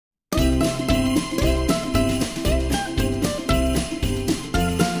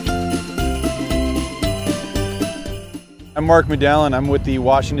I'm Mark Medalen. I'm with the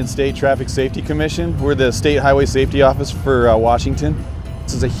Washington State Traffic Safety Commission. We're the State Highway Safety Office for Washington.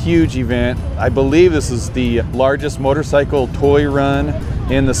 This is a huge event. I believe this is the largest motorcycle toy run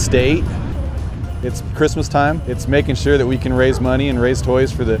in the state. It's Christmas time. It's making sure that we can raise money and raise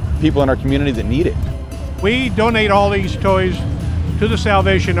toys for the people in our community that need it. We donate all these toys to the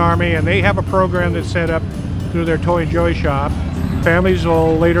Salvation Army, and they have a program that's set up through their Toy and Joy shop. Families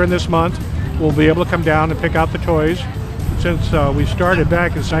will, later in this month, will be able to come down and pick out the toys. Since we started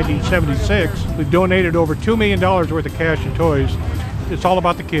back in 1976, we've donated over $2 million worth of cash and toys. It's all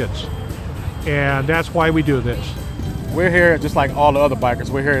about the kids, and that's why we do this. We're here just like all the other bikers.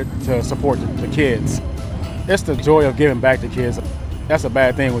 We're here to support the kids. It's the joy of giving back to kids. That's a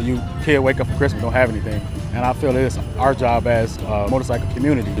bad thing when you kid wake up for Christmas and don't have anything. And I feel it's our job as a motorcycle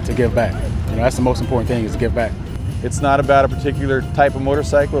community to give back. You know, that's the most important thing, is to give back. It's not about a particular type of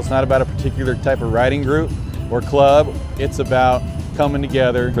motorcycle. It's not about a particular type of riding group or club. It's about coming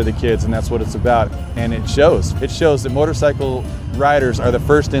together for the kids, and that's what it's about. And it shows. It shows that motorcycle riders are the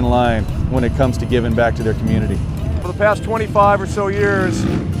first in line when it comes to giving back to their community. For the past 25 or so years,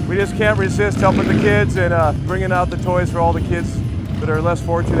 we just can't resist helping the kids and bringing out the toys for all the kids that are less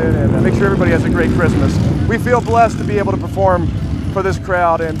fortunate, and make sure everybody has a great Christmas. We feel blessed to be able to perform for this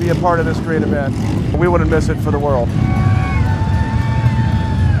crowd and be a part of this great event. We wouldn't miss it for the world.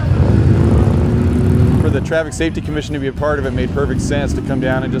 For the Traffic Safety Commission to be a part of it made perfect sense, to come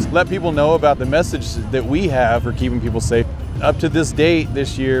down and just let people know about the message that we have for keeping people safe. Up to this date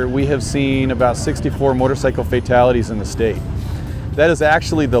this year, we have seen about 64 motorcycle fatalities in the state. That is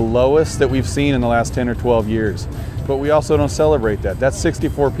actually the lowest that we've seen in the last 10 or 12 years. But we also don't celebrate that. That's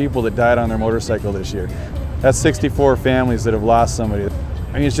 64 people that died on their motorcycle this year. That's 64 families that have lost somebody.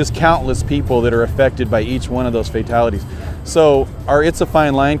 I mean, it's just countless people that are affected by each one of those fatalities. So our It's a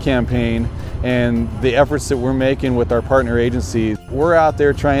Fine Line campaign and the efforts that we're making with our partner agencies, we're out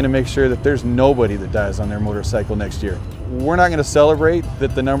there trying to make sure that there's nobody that dies on their motorcycle next year. We're not going to celebrate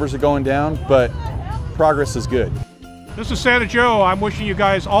that the numbers are going down, but progress is good. This is Santa Joe. I'm wishing you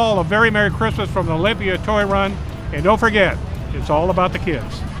guys all a very Merry Christmas from the Olympia Toy Run. And don't forget, it's all about the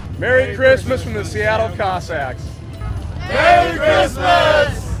kids. Merry Christmas from the Seattle Cossacks. Merry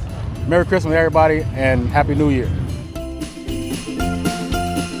Christmas! Merry Christmas, everybody, and Happy New Year.